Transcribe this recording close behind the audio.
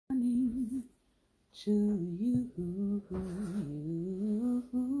to you.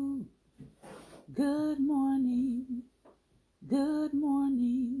 Good morning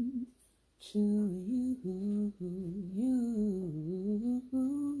to you.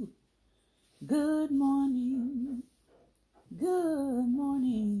 Good morning.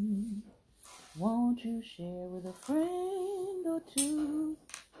 Won't you share with a friend or two?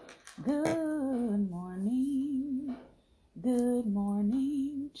 Good morning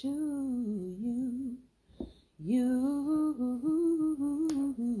to you.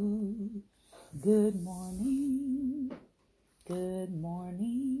 Good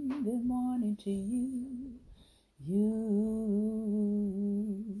morning to you.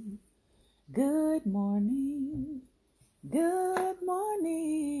 Good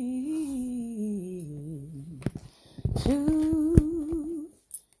morning to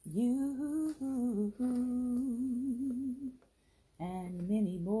you, and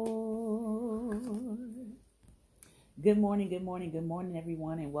many more. Good morning,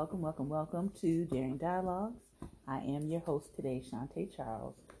 everyone, and welcome to Daring Dialogues. I am your host today, Shantae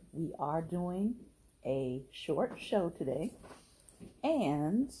Charles. We are doing a short show today,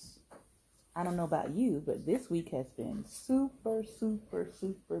 and I don't know about you, but this week has been super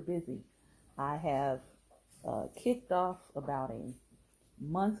busy. I have kicked off about a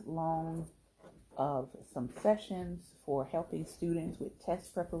month-long of some sessions for helping students with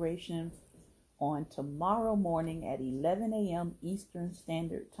test preparation on tomorrow morning at 11 a.m. Eastern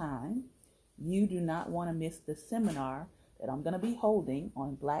Standard Time. You do not want to miss the seminar that I'm going to be holding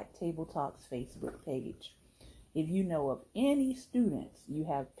on Black Table Talk's Facebook page. If you know of any students, you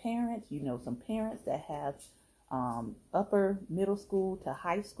have parents, you know some parents that have upper middle school to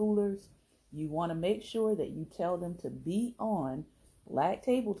high schoolers, you want to make sure that you tell them to be on Black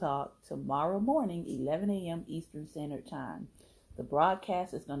Table Talk tomorrow morning, 11 a.m. Eastern Standard Time. The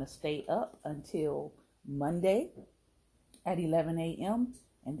broadcast is going to stay up until Monday at 11 a.m.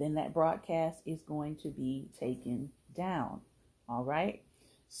 and then that broadcast is going to be taken down. All right.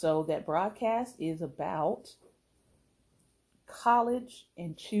 So that broadcast is about college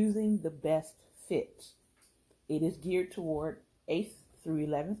and choosing the best fit. It is geared toward 8th through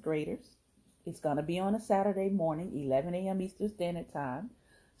 11th graders. It's going to be on a Saturday morning, 11 a.m. Eastern Standard Time.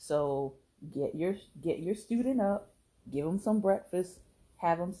 So get your student up, give them some breakfast,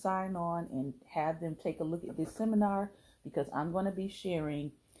 have them sign on, and have them take a look at this seminar, because I'm going to be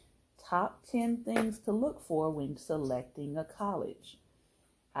sharing top 10 things to look for when selecting a college.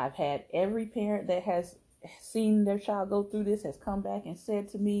 I've had every parent that has seen their child go through this has come back and said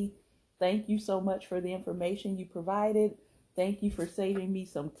to me, thank you so much for the information you provided. Thank you for saving me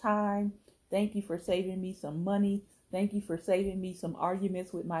some time. Thank you for saving me some money. Thank you for saving me some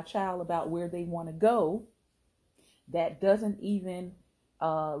arguments with my child about where they want to go. That doesn't even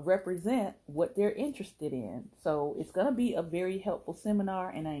represent what they're interested in. So it's going to be a very helpful seminar,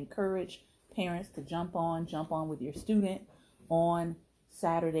 and I encourage parents to jump on with your student on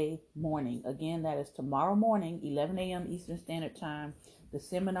Saturday morning. Again, that is tomorrow morning, 11 a.m. Eastern Standard Time. The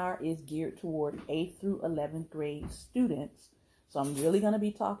seminar is geared toward 8th through 11th grade students. So I'm really going to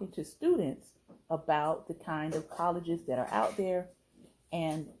be talking to students about the kind of colleges that are out there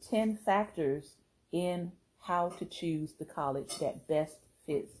and 10 factors in how to choose the college that best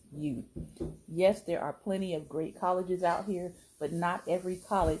fits you. Yes, there are plenty of great colleges out here, but not every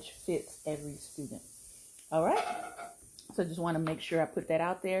college fits every student. All right. So just want to make sure I put that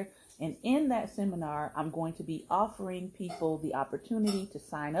out there. And in that seminar, I'm going to be offering people the opportunity to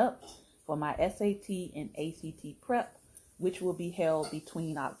sign up for my SAT and ACT prep, which will be held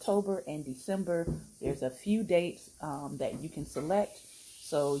between October and December. There's a few dates that you can select.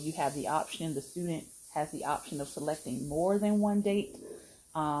 So you have the option, the student has the option of selecting more than one date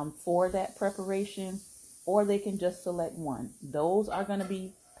for that preparation, or they can just select one. Those are going to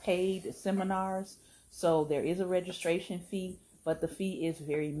be paid seminars. So there is a registration fee, but the fee is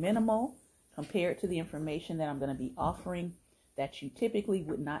very minimal compared to the information that I'm going to be offering that you typically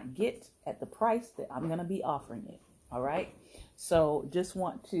would not get at the price that I'm going to be offering it. All right. So just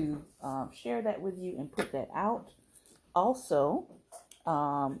want to share that with you and put that out. Also,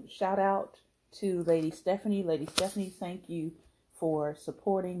 shout out to Lady Stephanie. Lady Stephanie, thank you for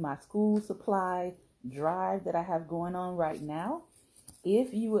supporting my school supply drive that I have going on right now.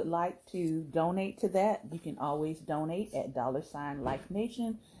 If you would like to donate to that, you can always donate at $Life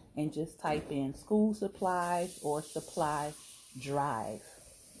Nation and just type in school supplies or supply drive.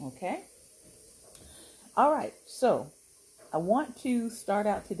 Okay. All right. So I want to start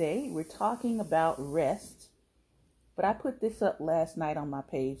out today. We're talking about rest, but I put this up last night on my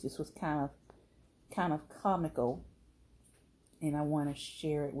page. This was kind of comical, and I want to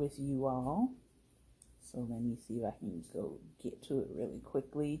share it with you all. So let me see if I can go get to it really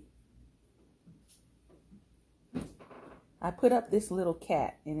quickly. I put up this little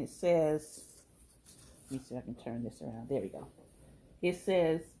cat and it says, let me see if I can turn this around. There we go. It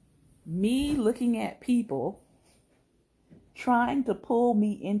says, me looking at people trying to pull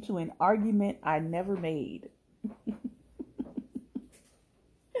me into an argument I never made.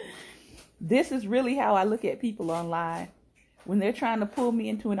 This is really how I look at people online when they're trying to pull me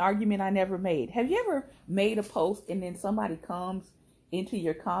into an argument I never made. Have you ever made a post and then somebody comes into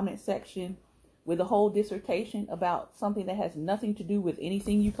your comment section with a whole dissertation about something that has nothing to do with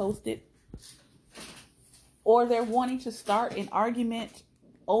anything you posted? Or they're wanting to start an argument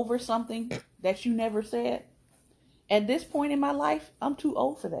over something that you never said? At this point in my life, I'm too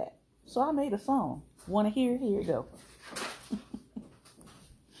old for that. So I made a song. Want to hear it? Here you go.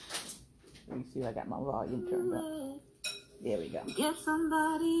 Let me see if I got my volume turned up. There we go. Get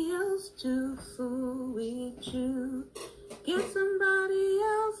somebody else to fool with you. Get somebody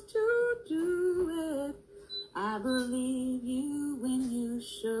else to do it. I believe you when you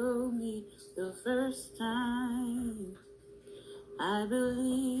show me the first time. I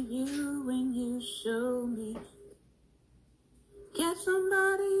believe you when you show me. Get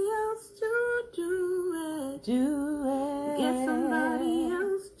somebody else to do it. Do it. Get somebody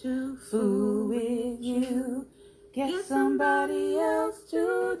else to fool with you. Get somebody else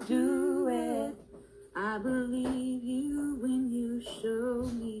to do it. I believe you when you show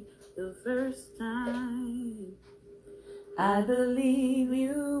me the first time. I believe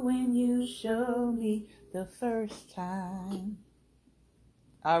you when you show me the first time.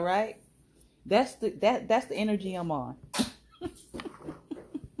 All right? That's the energy I'm on.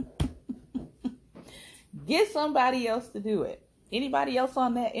 Get somebody else to do it. Anybody else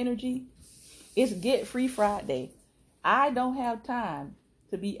on that energy? It's Get Free Friday. I don't have time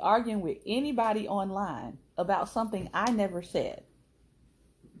to be arguing with anybody online about something I never said.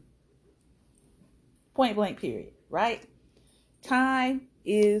 Point blank period, right? Time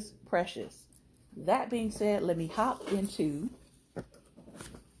is precious. That being said, let me hop into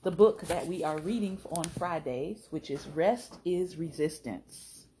the book that we are reading on Fridays, which is Rest is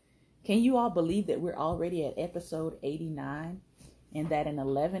Resistance. Can you all believe that we're already at episode 89 and that in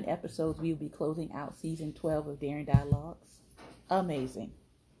 11 episodes we will be closing out season 12 of Daring Dialogues? Amazing.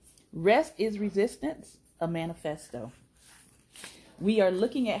 Rest is Resistance, a manifesto. We are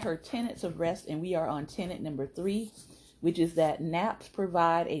looking at her tenets of rest, and we are on tenet number 3, which is that naps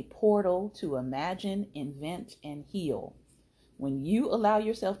provide a portal to imagine, invent, and heal. When you allow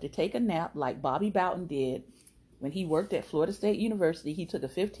yourself to take a nap like Bobby Bowden did, when he worked at Florida State University, he took a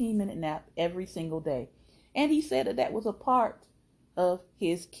 15-minute nap every single day. And he said that that was a part of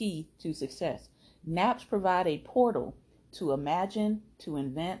his key to success. Naps provide a portal to imagine, to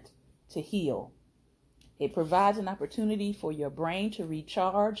invent, to heal. It provides an opportunity for your brain to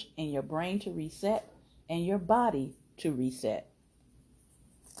recharge and your brain to reset and your body to reset.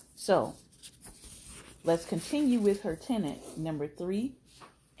 So, let's continue with her tenet number 3.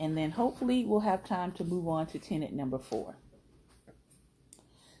 And then hopefully we'll have time to move on to tenet number 4.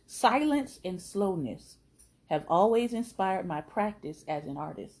 Silence and slowness have always inspired my practice as an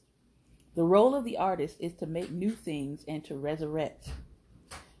artist. The role of the artist is to make new things and to resurrect.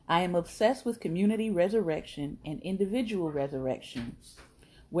 I am obsessed with community resurrection and individual resurrection.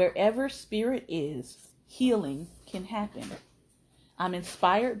 Wherever spirit is, healing can happen. I'm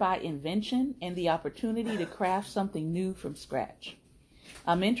inspired by invention and the opportunity to craft something new from scratch.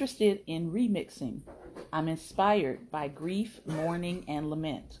 I'm interested in remixing. I'm inspired by grief, mourning, and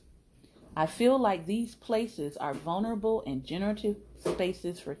lament. I feel like these places are vulnerable and generative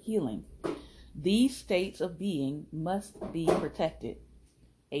spaces for healing. These states of being must be protected.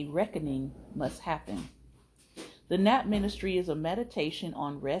 A reckoning must happen. The nap ministry is a meditation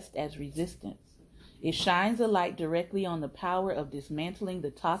on rest as resistance. It shines a light directly on the power of dismantling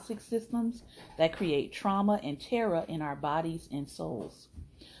the toxic systems that create trauma and terror in our bodies and souls.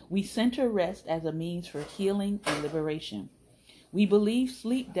 We center rest as a means for healing and liberation. We believe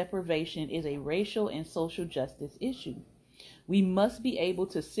sleep deprivation is a racial and social justice issue. We must be able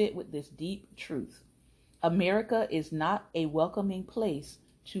to sit with this deep truth. America is not a welcoming place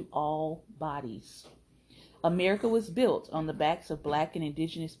to all bodies. America was built on the backs of Black and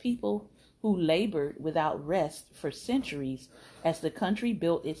Indigenous people who labored without rest for centuries as the country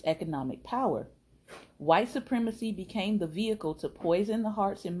built its economic power. White supremacy became the vehicle to poison the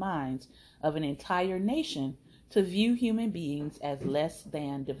hearts and minds of an entire nation to view human beings as less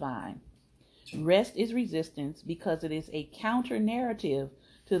than divine. Rest is resistance because it is a counter-narrative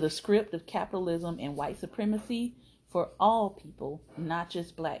to the script of capitalism and white supremacy for all people, not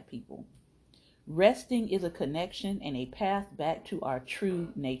just Black people. Resting is a connection and a path back to our true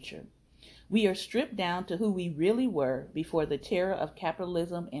nature. We are stripped down to who we really were before the terror of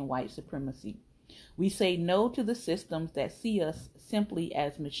capitalism and white supremacy. We say no to the systems that see us simply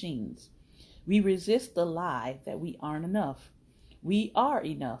as machines. We resist the lie that we aren't enough. We are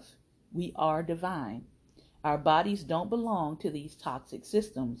enough. We are divine. Our bodies don't belong to these toxic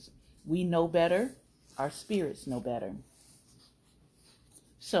systems. We know better. Our spirits know better.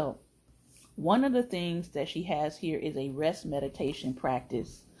 So, one of the things that she has here is a rest meditation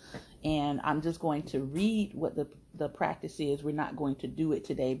practice. And I'm just going to read what the practice is. We're not going to do it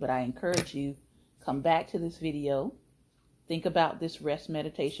today, but I encourage you, come back to this video, think about this rest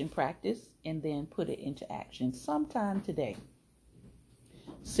meditation practice, and then put it into action sometime today.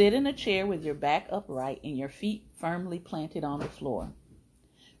 Sit in a chair with your back upright and your feet firmly planted on the floor.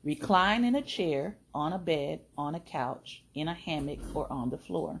 Recline in a chair, on a bed, on a couch, in a hammock, or on the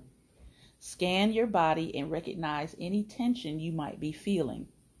floor. Scan your body and recognize any tension you might be feeling.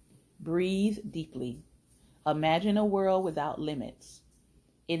 Breathe deeply. Imagine a world without limits.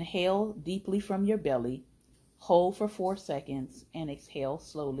 Inhale deeply from your belly. Hold for 4 seconds and exhale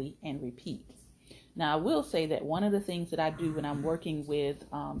slowly and repeat. Now, I will say that one of the things that I do when I'm working with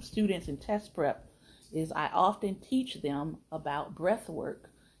students in test prep is I often teach them about breath work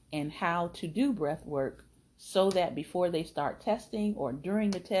and how to do breath work so that before they start testing or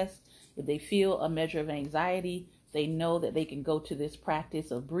during the test, if they feel a measure of anxiety, they know that they can go to this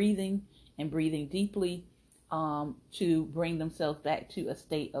practice of breathing and breathing deeply to bring themselves back to a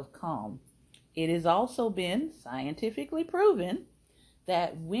state of calm. It has also been scientifically proven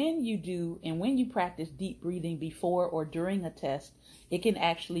that when you practice deep breathing before or during a test, it can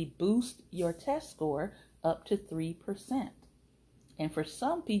actually boost your test score up to 3%. And for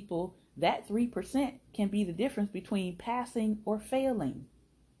some people, that 3% can be the difference between passing or failing.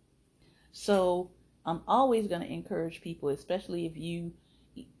 So I'm always going to encourage people, especially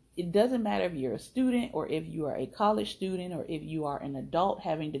it doesn't matter if you're a student or if you are a college student or if you are an adult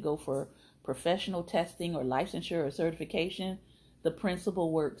having to go for professional testing or licensure or certification, the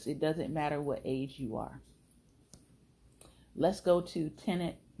principle works. It doesn't matter what age you are. Let's go to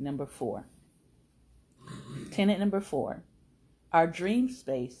tenet number 4. Tenet number 4. Our dream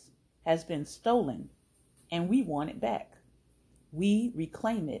space has been stolen and we want it back. We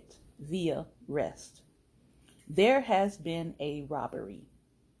reclaim it via rest. There has been a robbery.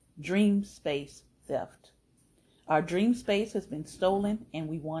 Dream space theft. Our dream space has been stolen and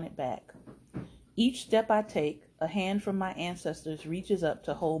we want it back. Each step I take, a hand from my ancestors reaches up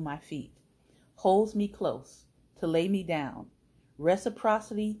to hold my feet, holds me close, to lay me down.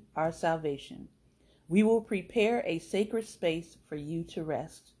 Reciprocity, our salvation. We will prepare a sacred space for you to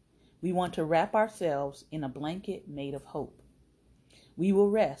rest. We want to wrap ourselves in a blanket made of hope. We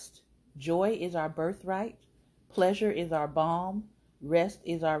will rest. Joy is our birthright. Pleasure is our balm. Rest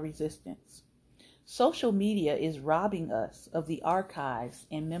is our resistance. Social media is robbing us of the archives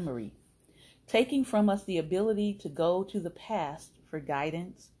and memory, taking from us the ability to go to the past for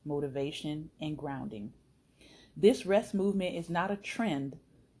guidance, motivation, and grounding. This rest movement is not a trend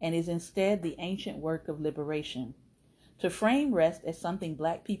and is instead the ancient work of liberation. To frame rest as something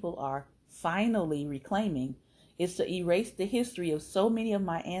Black people are finally reclaiming is to erase the history of so many of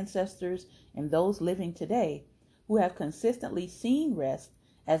my ancestors and those living today who have consistently seen rest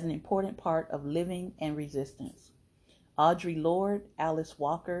as an important part of living and resistance. Audre Lorde, Alice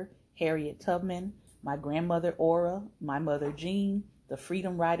Walker, Harriet Tubman, my grandmother Ora, my mother Jean, the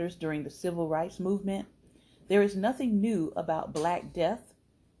freedom riders during the civil rights movement. There is nothing new about Black death,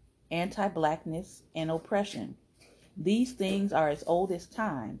 anti-Blackness, and oppression. These things are as old as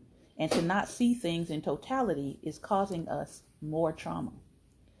time, and to not see things in totality is causing us more trauma.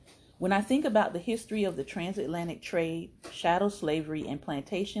 When I think about the history of the transatlantic trade, chattel slavery, and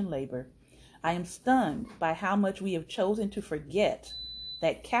plantation labor, I am stunned by how much we have chosen to forget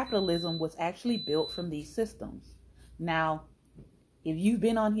that capitalism was actually built from these systems. Now, if you've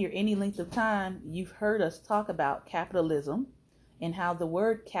been on here any length of time, you've heard us talk about capitalism and how the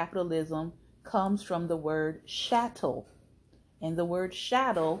word capitalism comes from the word chattel. And the word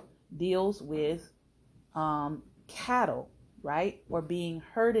chattel deals with cattle, right? Or being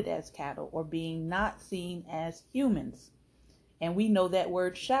herded as cattle or being not seen as humans. And we know that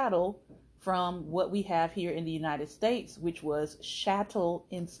word chattel from what we have here in the United States, which was chattel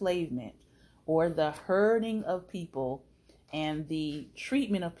enslavement, or the herding of people and the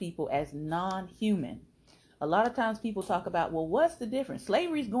treatment of people as non-human. A lot of times people talk about, well, what's the difference?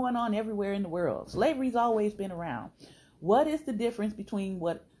 Slavery's going on everywhere in the world. Slavery's always been around. What is the difference between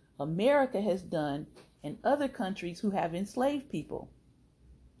what America has done and other countries who have enslaved people?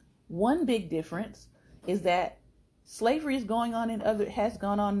 One big difference is that slavery has gone on in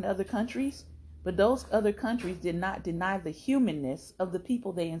other countries, but those other countries did not deny the humanness of the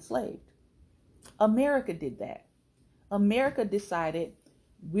people they enslaved. America did that. America decided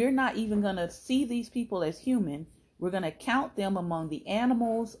we're not even going to see these people as human. We're going to count them among the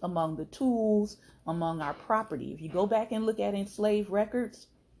animals, among the tools, among our property. If you go back and look at enslaved records,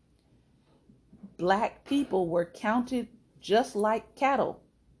 Black people were counted just like cattle.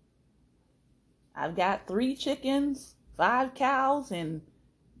 I've got 3 chickens, 5 cows, and,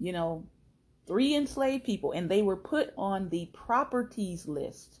 3 enslaved people, and they were put on the properties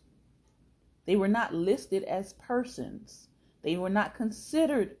list. They were not listed as persons. They were not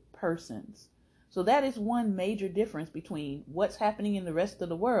considered persons. So that is one major difference between what's happening in the rest of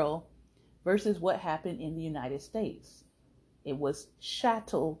the world versus what happened in the United States. It was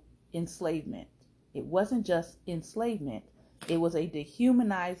chattel enslavement. It wasn't just enslavement. It was a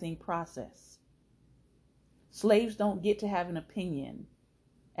dehumanizing process. Slaves don't get to have an opinion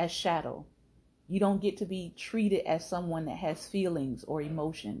as chattel. You don't get to be treated as someone that has feelings or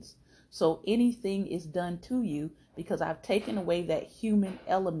emotions. So anything is done to you because I've taken away that human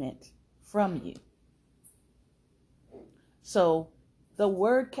element from you. So the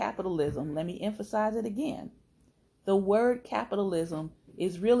word capitalism, let me emphasize it again. The word capitalism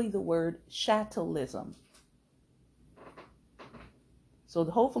is really the word chattelism. So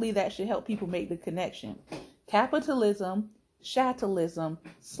hopefully that should help people make the connection. Capitalism, chattelism,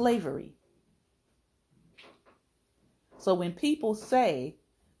 slavery. So when people say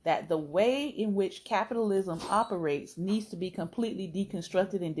that the way in which capitalism operates needs to be completely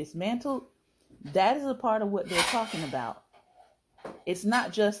deconstructed and dismantled, that is a part of what they're talking about. It's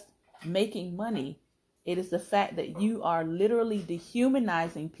not just making money. It is the fact that you are literally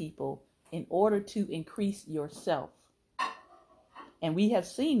dehumanizing people in order to increase yourself. And we have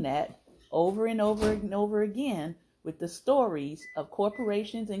seen that over and over and over again with the stories of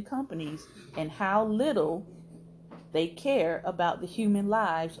corporations and companies and how little they care about the human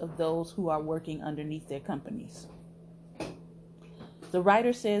lives of those who are working underneath their companies. The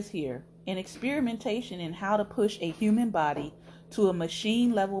writer says here, an experimentation in how to push a human body to a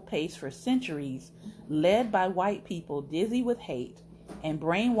machine level pace for centuries, led by white people dizzy with hate and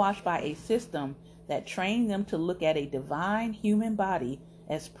brainwashed by a system that trained them to look at a divine human body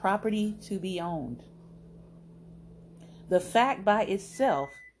as property to be owned. The fact by itself,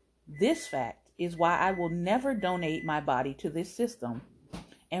 this fact, is why I will never donate my body to this system,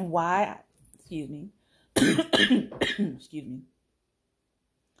 and why, excuse me,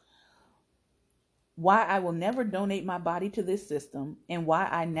 why I will never donate my body to this system, and why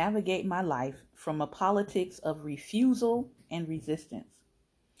I navigate my life from a politics of refusal and resistance.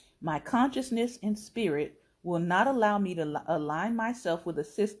 My consciousness and spirit will not allow me to align myself with a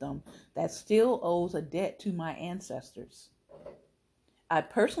system that still owes a debt to my ancestors. I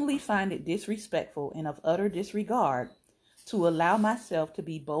personally find it disrespectful and of utter disregard to allow myself to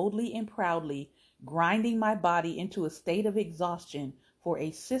be boldly and proudly grinding my body into a state of exhaustion for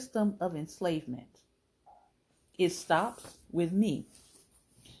a system of enslavement. It stops with me.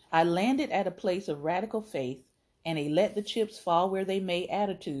 I landed at a place of radical faith and a let the chips fall where they may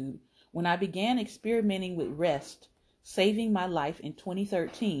attitude when I began experimenting with rest, saving my life in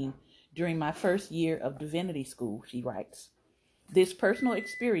 2013 during my first year of divinity school, she writes. This personal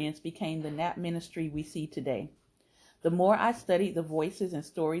experience became the nap ministry we see today. The more I studied the voices and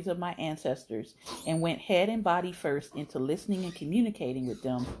stories of my ancestors and went head and body first into listening and communicating with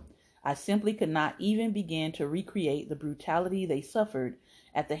them, I simply could not even begin to recreate the brutality they suffered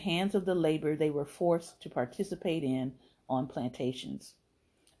at the hands of the labor they were forced to participate in on plantations.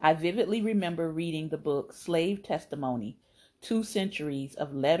 I vividly remember reading the book Slave Testimony, 2 centuries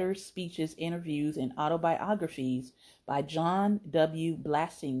of letters, speeches, interviews, and autobiographies by John W.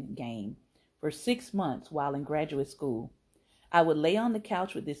 Blassingame for 6 months while in graduate school. I would lay on the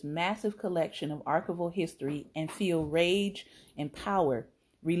couch with this massive collection of archival history and feel rage and power,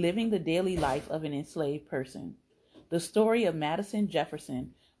 reliving the daily life of an enslaved person. The story of Madison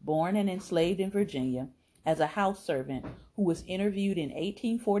Jefferson, born and enslaved in Virginia, as a house servant who was interviewed in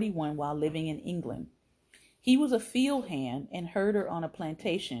 1841 while living in England. He was a field hand and herder on a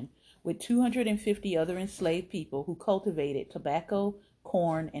plantation with 250 other enslaved people who cultivated tobacco,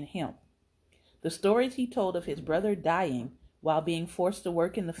 corn, and hemp. The stories he told of his brother dying while being forced to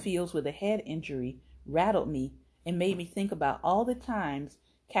work in the fields with a head injury rattled me and made me think about all the times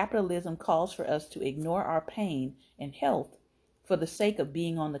capitalism calls for us to ignore our pain and health for the sake of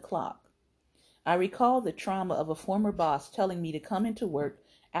being on the clock. I recall the trauma of a former boss telling me to come into work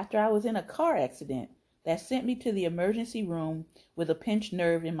after I was in a car accident that sent me to the emergency room with a pinched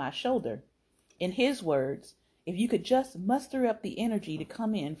nerve in my shoulder. In his words, if you could just muster up the energy to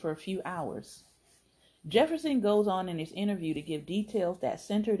come in for a few hours. Jefferson goes on in his interview to give details that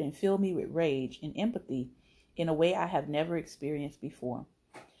centered and filled me with rage and empathy in a way I have never experienced before.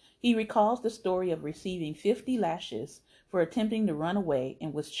 He recalls the story of receiving 50 lashes for attempting to run away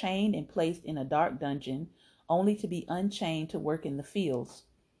and was chained and placed in a dark dungeon only to be unchained to work in the fields,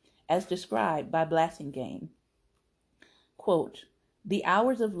 as described by Blassingame. Quote, the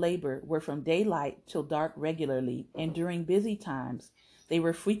hours of labor were from daylight till dark regularly, and during busy times they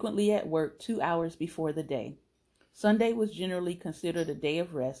were frequently at work 2 hours before the day. Sunday was generally considered a day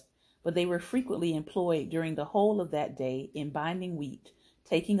of rest, but they were frequently employed during the whole of that day in binding wheat,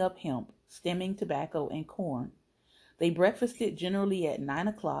 taking up hemp, stemming tobacco and corn. They breakfasted generally at 9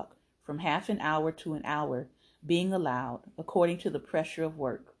 o'clock, from half an hour to an hour being allowed, according to the pressure of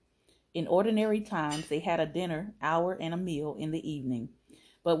work. In ordinary times, they had a dinner hour and a meal in the evening,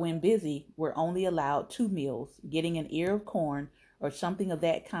 but when busy, were only allowed 2 meals, getting an ear of corn or something of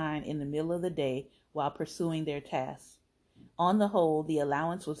that kind in the middle of the day while pursuing their tasks. On the whole, the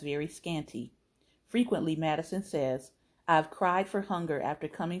allowance was very scanty. Frequently, Madison says, I've cried for hunger after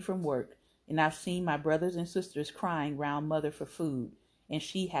coming from work, and I've seen my brothers and sisters crying round mother for food, and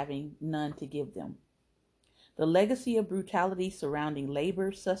she having none to give them. The legacy of brutality surrounding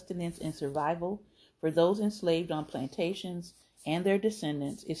labor, sustenance, and survival for those enslaved on plantations and their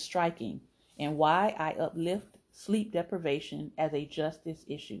descendants is striking, and why I uplift sleep deprivation as a justice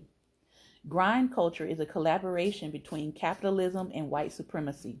issue. Grind culture is a collaboration between capitalism and white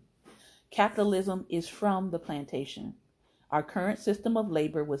supremacy. Capitalism is from the plantation. Our current system of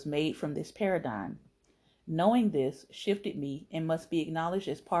labor was made from this paradigm. Knowing this shifted me and must be acknowledged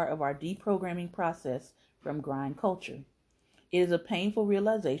as part of our deprogramming process from grind culture. It is a painful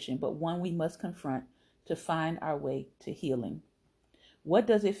realization, but one we must confront to find our way to healing. What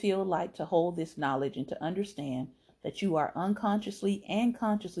does it feel like to hold this knowledge and to understand that you are unconsciously and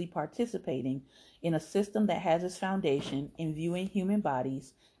consciously participating in a system that has its foundation in viewing human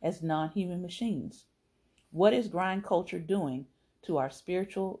bodies as non-human machines? What is grind culture doing to our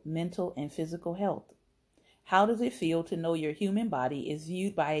spiritual, mental, and physical health? How does it feel to know your human body is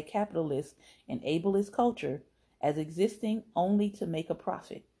viewed by a capitalist and ableist culture as existing only to make a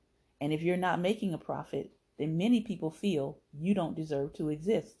profit? And if you're not making a profit, then many people feel you don't deserve to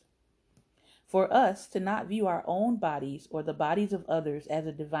exist. For us to not view our own bodies or the bodies of others as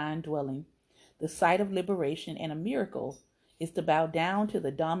a divine dwelling, the site of liberation and a miracle, is to bow down to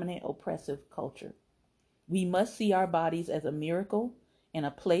the dominant oppressive culture. We must see our bodies as a miracle and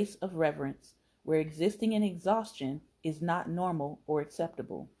a place of reverence where existing in exhaustion is not normal or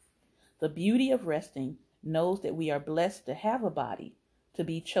acceptable. The beauty of resting knows that we are blessed to have a body, to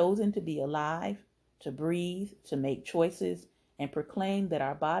be chosen to be alive, to breathe, to make choices, and proclaim that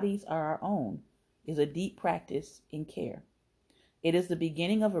our bodies are our own is a deep practice in care. It is the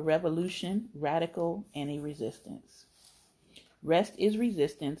beginning of a revolution, radical, and a resistance. Rest is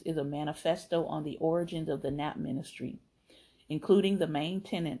Resistance is a manifesto on the origins of the NAP ministry, including the main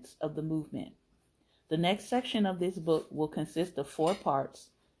tenets of the movement. The next section of this book will consist of 4 parts,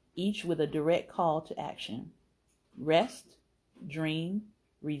 each with a direct call to action. Rest, dream,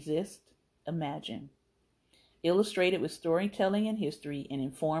 resist, imagine. Illustrated with storytelling and history and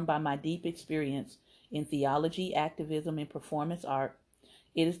informed by my deep experience in theology, activism, and performance art,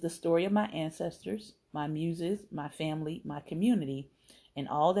 it is the story of my ancestors, my muses, my family, my community, and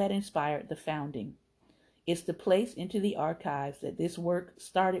all that inspired the founding. It's the place into the archives that this work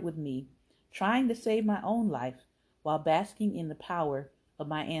started with me, trying to save my own life while basking in the power of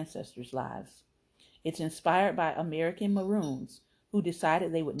my ancestors' lives. It's inspired by American Maroons who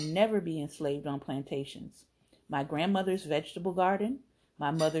decided they would never be enslaved on plantations. My grandmother's vegetable garden,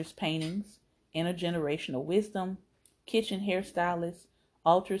 my mother's paintings, intergenerational wisdom, kitchen hairstylists,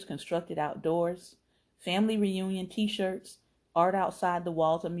 altars constructed outdoors, family reunion t-shirts, art outside the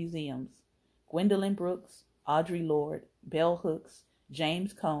walls of museums. Gwendolyn Brooks, Audre Lorde, Bell Hooks,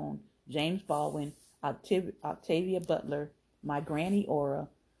 James Cone, James Baldwin, Octavia Butler, my Granny Aura,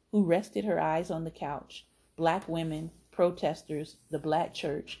 who rested her eyes on the couch, Black women, protesters, the Black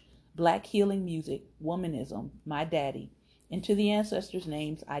church, Black healing music, womanism, my daddy, and to the ancestors'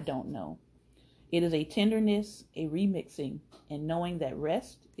 names I don't know. It is a tenderness, a remixing, and knowing that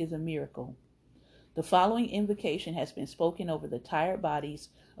rest is a miracle. The following invocation has been spoken over the tired bodies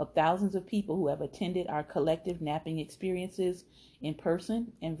of thousands of people who have attended our collective napping experiences in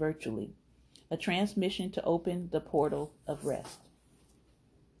person and virtually. A transmission to open the portal of rest.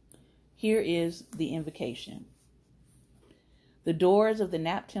 Here is the invocation. The doors of the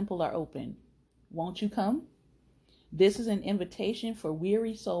Nap Temple are open. Won't you come? This is an invitation for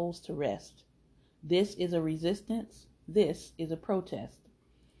weary souls to rest. This is a resistance. This is a protest.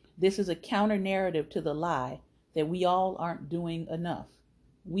 This is a counter narrative to the lie that we all aren't doing enough.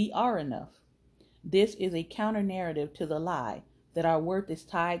 We are enough. This is a counter narrative to the lie that our worth is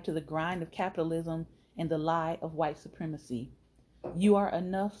tied to the grind of capitalism and the lie of white supremacy. You are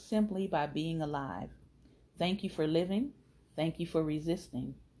enough simply by being alive. Thank you for living. Thank you for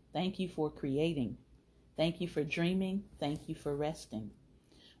resisting. Thank you for creating. Thank you for dreaming. Thank you for resting.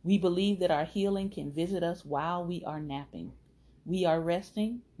 We believe that our healing can visit us while we are napping. We are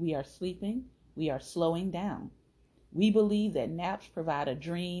resting. We are sleeping. We are slowing down. We believe that naps provide a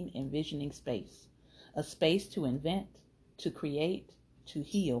dream envisioning space, a space to invent, to create, to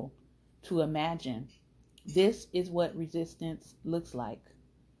heal, to imagine. This is what resistance looks like.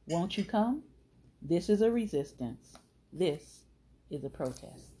 Won't you come? This is a resistance. This is a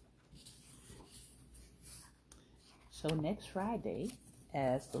protest. So next Friday,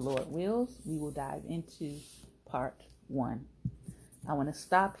 as the Lord wills, we will dive into part 1. I want to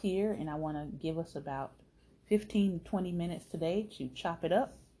stop here and I want to give us about 15-20 minutes today to chop it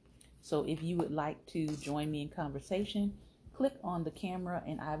up. So if you would like to join me in conversation, click on the camera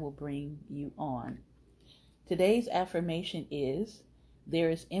and I will bring you on. Today's affirmation is, there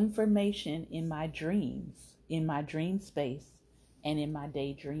is information in my dreams, in my dream space, and in my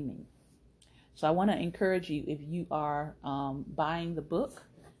daydreaming. So I want to encourage you, if you are buying the book,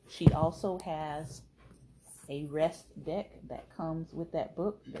 she also has a rest deck that comes with that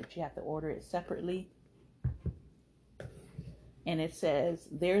book, that you have to order it separately. And it says,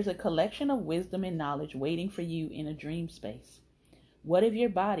 there's a collection of wisdom and knowledge waiting for you in a dream space. What if your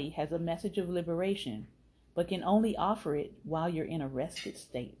body has a message of liberation, but can only offer it while you're in a rested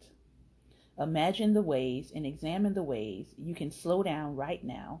state? Imagine the ways and examine the ways you can slow down right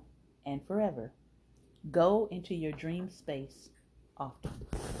now and forever. Go into your dream space often.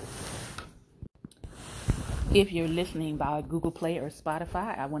 If you're listening by Google Play or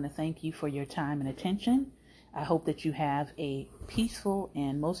Spotify, I want to thank you for your time and attention. I hope that you have a peaceful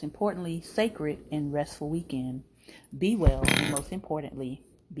and, most importantly, sacred and restful weekend. Be well, and most importantly,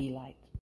 be light.